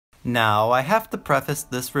Now, I have to preface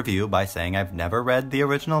this review by saying I've never read the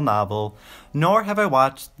original novel, nor have I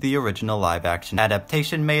watched the original live-action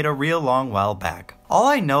adaptation made a real long while back. All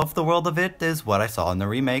I know of the world of it is what I saw in the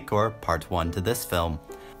remake, or part 1 to this film.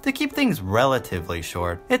 To keep things relatively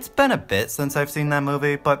short, it's been a bit since I've seen that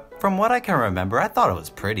movie, but from what I can remember, I thought it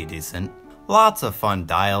was pretty decent. Lots of fun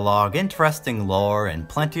dialogue, interesting lore, and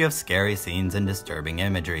plenty of scary scenes and disturbing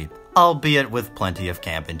imagery, albeit with plenty of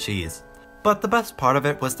camp and cheese. But the best part of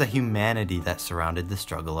it was the humanity that surrounded the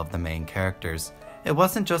struggle of the main characters. It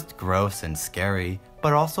wasn't just gross and scary,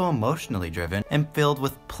 but also emotionally driven and filled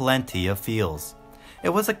with plenty of feels. It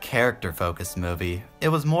was a character-focused movie. It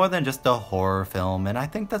was more than just a horror film, and I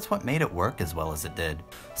think that's what made it work as well as it did.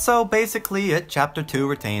 So basically, Chapter 2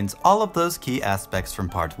 retains all of those key aspects from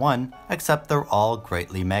Part 1, except they're all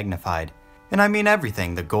greatly magnified. And I mean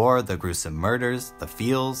everything: the gore, the gruesome murders, the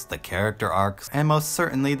feels, the character arcs, and most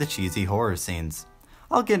certainly the cheesy horror scenes.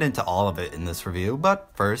 I'll get into all of it in this review, but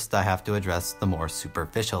first I have to address the more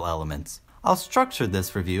superficial elements. I'll structure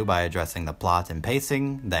this review by addressing the plot and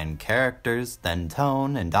pacing, then characters, then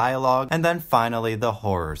tone and dialogue, and then finally the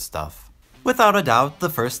horror stuff. Without a doubt, the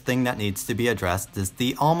first thing that needs to be addressed is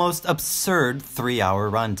the almost absurd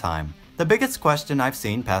 3-hour runtime. The biggest question I've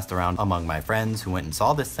seen passed around among my friends who went and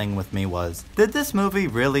saw this thing with me was, did this movie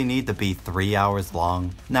really need to be 3 hours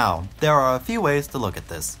long? Now, there are a few ways to look at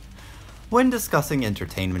this. When discussing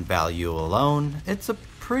entertainment value alone, it's a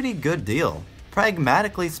pretty good deal.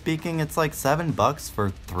 Pragmatically speaking, it's like $7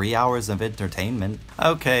 for 3 hours of entertainment.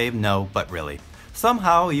 Okay, no, but really.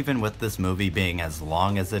 Somehow, even with this movie being as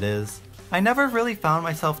long as it is, I never really found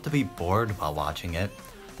myself to be bored while watching it.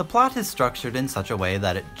 The plot is structured in such a way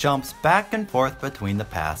that it jumps back and forth between the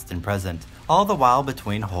past and present, all the while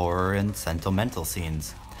between horror and sentimental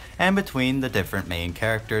scenes, and between the different main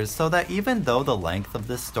characters, so that even though the length of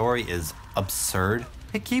this story is absurd,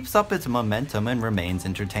 it keeps up its momentum and remains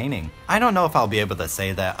entertaining. I don't know if I'll be able to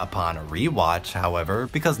say that upon a rewatch, however,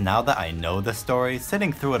 because now that I know the story,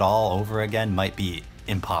 sitting through it all over again might be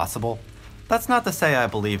impossible. That's not to say I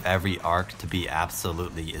believe every arc to be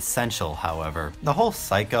absolutely essential, however. The whole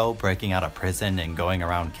Psycho breaking out of prison and going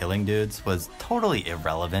around killing dudes was totally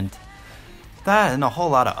irrelevant. That and a whole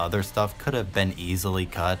lot of other stuff could have been easily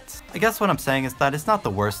cut. I guess what I'm saying is that it's not the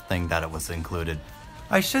worst thing that it was included.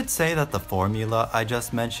 I should say that the formula I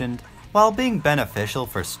just mentioned, while being beneficial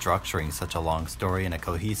for structuring such a long story in a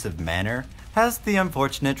cohesive manner, has the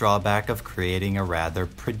unfortunate drawback of creating a rather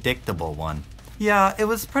predictable one. Yeah, it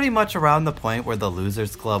was pretty much around the point where the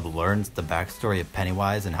Losers Club learns the backstory of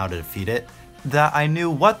Pennywise and how to defeat it, that I knew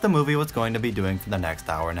what the movie was going to be doing for the next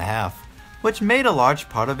hour and a half, which made a large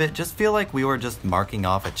part of it just feel like we were just marking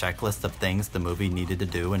off a checklist of things the movie needed to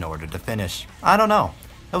do in order to finish. I don't know,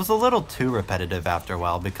 it was a little too repetitive after a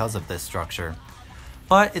while because of this structure.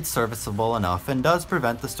 But it's serviceable enough and does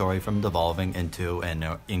prevent the story from devolving into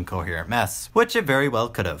an incoherent mess, which it very well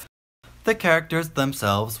could have. The characters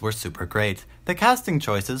themselves were super great. The casting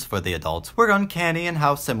choices for the adults were uncanny in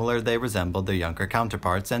how similar they resembled their younger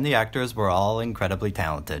counterparts, and the actors were all incredibly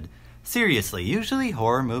talented. Seriously, usually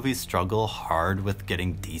horror movies struggle hard with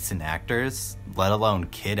getting decent actors, let alone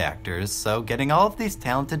kid actors, so getting all of these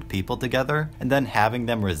talented people together and then having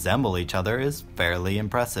them resemble each other is fairly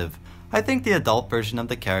impressive. I think the adult version of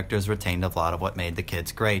the characters retained a lot of what made the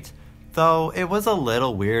kids great. Though it was a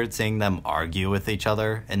little weird seeing them argue with each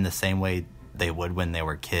other in the same way they would when they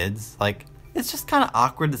were kids. Like, it's just kind of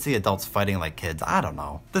awkward to see adults fighting like kids, I don't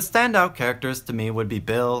know. The standout characters to me would be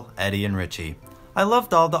Bill, Eddie, and Richie. I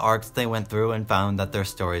loved all the arcs they went through and found that their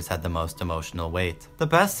stories had the most emotional weight. The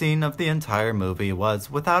best scene of the entire movie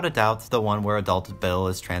was, without a doubt, the one where adult Bill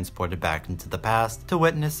is transported back into the past to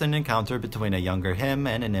witness an encounter between a younger him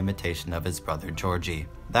and an imitation of his brother Georgie.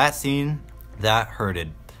 That scene, that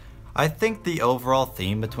hurted. I think the overall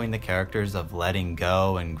theme between the characters of letting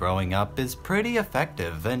go and growing up is pretty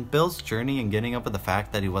effective, and Bill's journey in getting over the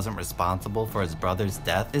fact that he wasn't responsible for his brother's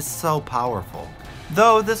death is so powerful.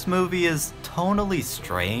 Though this movie is tonally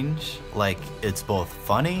strange, like it's both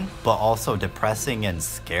funny, but also depressing and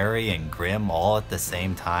scary and grim all at the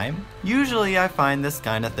same time, usually I find this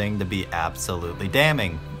kind of thing to be absolutely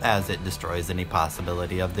damning, as it destroys any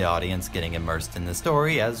possibility of the audience getting immersed in the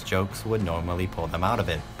story as jokes would normally pull them out of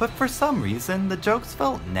it. But for some reason, the jokes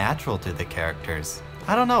felt natural to the characters.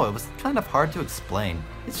 I don't know, it was kind of hard to explain.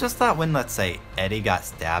 It's just that when, let's say, Eddie got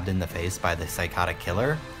stabbed in the face by the psychotic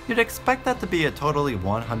killer, you'd expect that to be a totally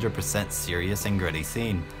 100% serious and gritty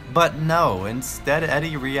scene. But no, instead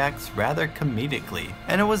Eddie reacts rather comedically,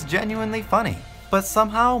 and it was genuinely funny. But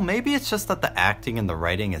somehow, maybe it's just that the acting and the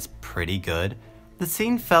writing is pretty good, the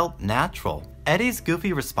scene felt natural. Eddie's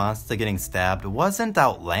goofy response to getting stabbed wasn't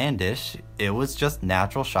outlandish, it was just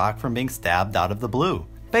natural shock from being stabbed out of the blue.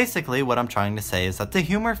 Basically, what I'm trying to say is that the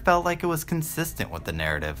humor felt like it was consistent with the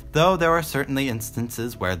narrative, though there are certainly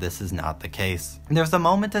instances where this is not the case. There's a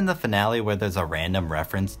moment in the finale where there's a random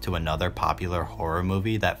reference to another popular horror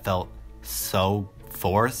movie that felt so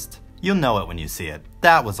forced. You'll know it when you see it.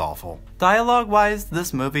 That was awful. Dialogue-wise,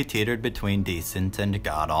 this movie teetered between decent and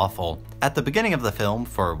god-awful. At the beginning of the film,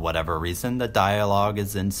 for whatever reason, the dialogue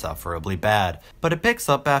is insufferably bad, but it picks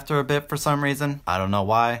up after a bit for some reason. I don't know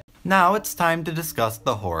why. Now it's time to discuss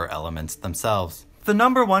the horror elements themselves. The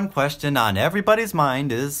number one question on everybody's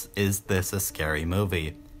mind is this a scary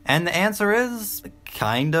movie? And the answer is,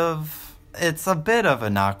 kind of. It's a bit of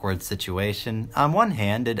an awkward situation. On one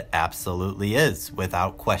hand, it absolutely is,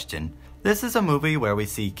 without question. This is a movie where we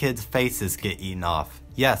see kids' faces get eaten off.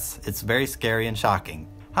 Yes, it's very scary and shocking.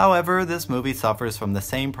 However, this movie suffers from the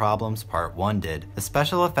same problems Part 1 did. The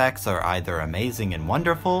special effects are either amazing and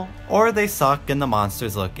wonderful, or they suck and the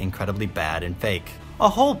monsters look incredibly bad and fake. A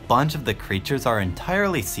whole bunch of the creatures are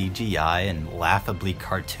entirely CGI and laughably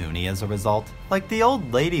cartoony as a result. Like the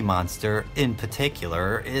old lady monster in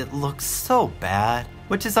particular, it looks so bad,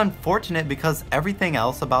 which is unfortunate because everything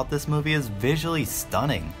else about this movie is visually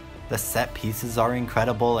stunning. The set pieces are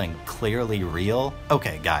incredible and clearly real.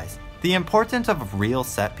 Okay guys, the importance of real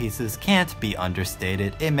set pieces can't be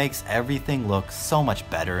understated. It makes everything look so much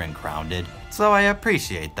better and grounded, so I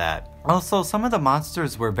appreciate that. Also, some of the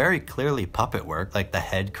monsters were very clearly puppet work, like the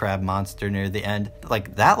head crab monster near the end.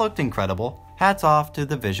 Like, that looked incredible. Hats off to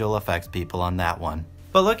the visual effects people on that one.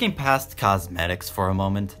 But looking past cosmetics for a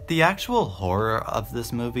moment, the actual horror of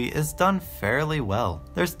this movie is done fairly well.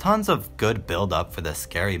 There's tons of good build up for the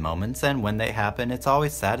scary moments, and when they happen, it's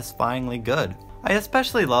always satisfyingly good. I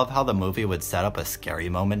especially love how the movie would set up a scary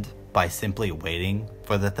moment by simply waiting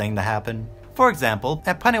for the thing to happen. For example,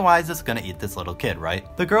 Pennywise is gonna eat this little kid, right?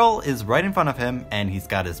 The girl is right in front of him and he's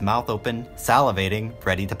got his mouth open, salivating,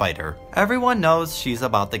 ready to bite her. Everyone knows she's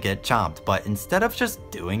about to get chomped, but instead of just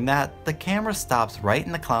doing that, the camera stops right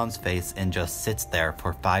in the clown's face and just sits there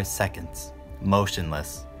for 5 seconds,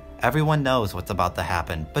 motionless. Everyone knows what's about to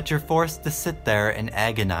happen, but you're forced to sit there and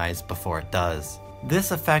agonize before it does.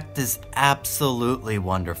 This effect is absolutely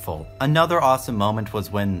wonderful. Another awesome moment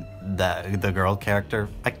was when the girl character,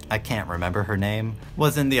 I can't remember her name,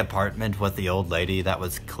 was in the apartment with the old lady that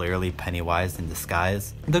was clearly Pennywise in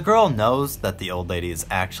disguise. The girl knows that the old lady is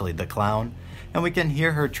actually the clown, and we can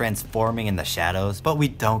hear her transforming in the shadows, but we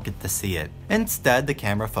don't get to see it. Instead, the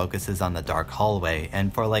camera focuses on the dark hallway,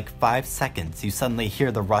 and for like 5 seconds, you suddenly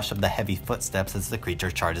hear the rush of the heavy footsteps as the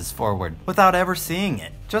creature charges forward, without ever seeing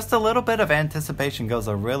it. Just a little bit of anticipation goes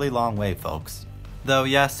a really long way, folks. Though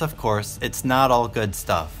yes, of course, it's not all good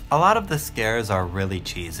stuff. A lot of the scares are really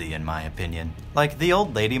cheesy in my opinion. Like the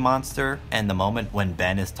old lady monster and the moment when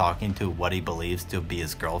Ben is talking to what he believes to be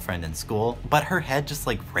his girlfriend in school, but her head just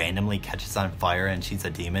like randomly catches on fire and she's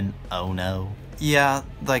a demon. Oh no. Yeah,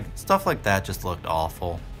 like stuff like that just looked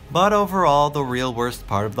awful. But overall, the real worst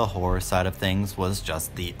part of the horror side of things was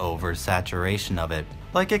just the oversaturation of it.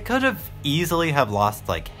 Like, it could have easily have lost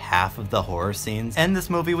like half of the horror scenes, and this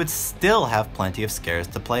movie would still have plenty of scares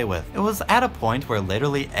to play with. It was at a point where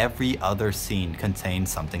literally every other scene contained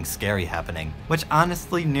something scary happening, which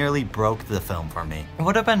honestly nearly broke the film for me. It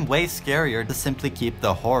would have been way scarier to simply keep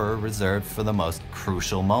the horror reserved for the most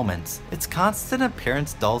crucial moments. Its constant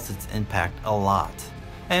appearance dulls its impact a lot.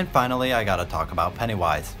 And finally, I gotta talk about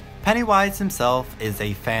Pennywise. Pennywise himself is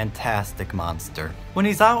a fantastic monster. When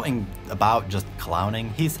he's out and about just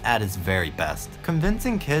clowning, he's at his very best.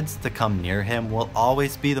 Convincing kids to come near him will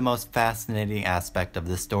always be the most fascinating aspect of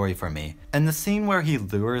this story for me. And the scene where he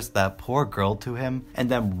lures that poor girl to him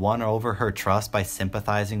and then won over her trust by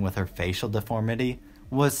sympathizing with her facial deformity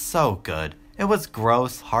was so good. It was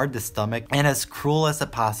gross, hard to stomach, and as cruel as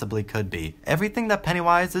it possibly could be. Everything that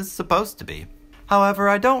Pennywise is supposed to be. However,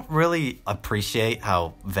 I don't really appreciate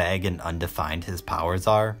how vague and undefined his powers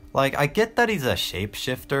are. Like, I get that he's a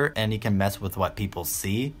shapeshifter and he can mess with what people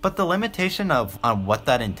see, but the limitation on what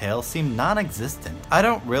that entails seem non-existent. I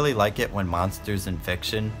don't really like it when monsters in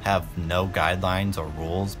fiction have no guidelines or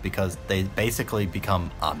rules because they basically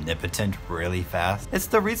become omnipotent really fast. It's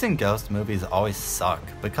the reason ghost movies always suck,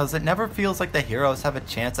 because it never feels like the heroes have a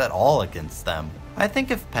chance at all against them. I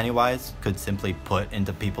think if Pennywise could simply put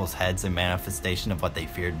into people's heads a manifestation of what they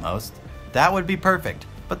feared most, that would be perfect.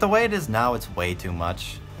 But the way it is now, it's way too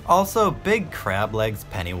much. Also, big crab legs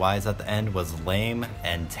Pennywise at the end was lame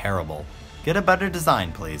and terrible. Get a better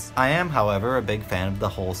design, please. I am, however, a big fan of the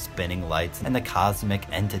whole spinning lights and the cosmic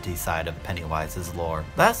entity side of Pennywise's lore.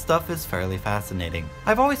 That stuff is fairly fascinating.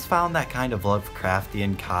 I've always found that kind of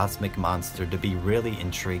Lovecraftian cosmic monster to be really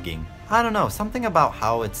intriguing. I don't know, something about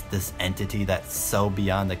how it's this entity that's so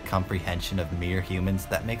beyond the comprehension of mere humans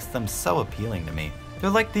that makes them so appealing to me. They're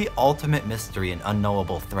like the ultimate mystery and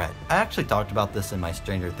unknowable threat. I actually talked about this in my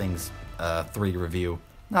Stranger Things 3 review.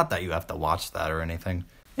 Not that you have to watch that or anything.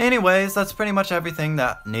 Anyways, that's pretty much everything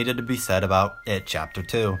that needed to be said about It Chapter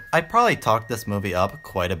 2. I probably talked this movie up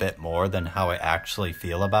quite a bit more than how I actually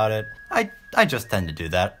feel about it. I just tend to do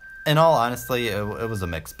that. In all honesty, it was a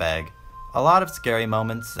mixed bag. A lot of scary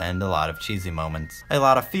moments and a lot of cheesy moments. A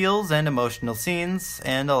lot of feels and emotional scenes,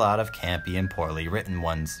 and a lot of campy and poorly written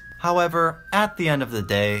ones. However, at the end of the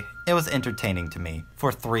day, it was entertaining to me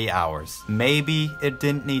for 3 hours. Maybe it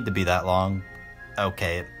didn't need to be that long.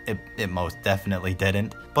 Okay, it most definitely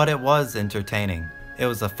didn't, but it was entertaining. It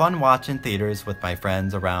was a fun watch in theaters with my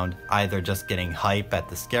friends around, either just getting hype at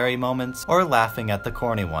the scary moments or laughing at the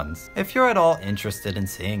corny ones. If you're at all interested in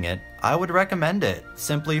seeing it, I would recommend it,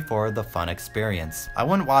 simply for the fun experience. I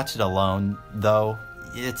wouldn't watch it alone, though.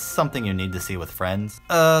 It's something you need to see with friends.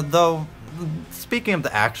 Though, speaking of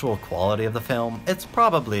the actual quality of the film, it's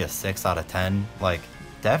probably a 6 out of 10. Like,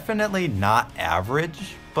 definitely not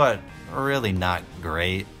average, but really not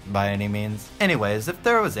great by any means. Anyways, if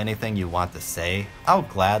there was anything you want to say, I'll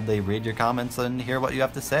gladly read your comments and hear what you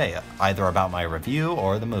have to say, either about my review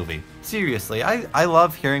or the movie. Seriously, I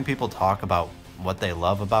love hearing people talk about what they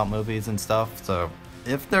love about movies and stuff, so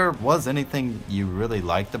if there was anything you really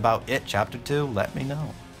liked about It Chapter 2, let me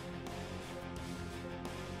know.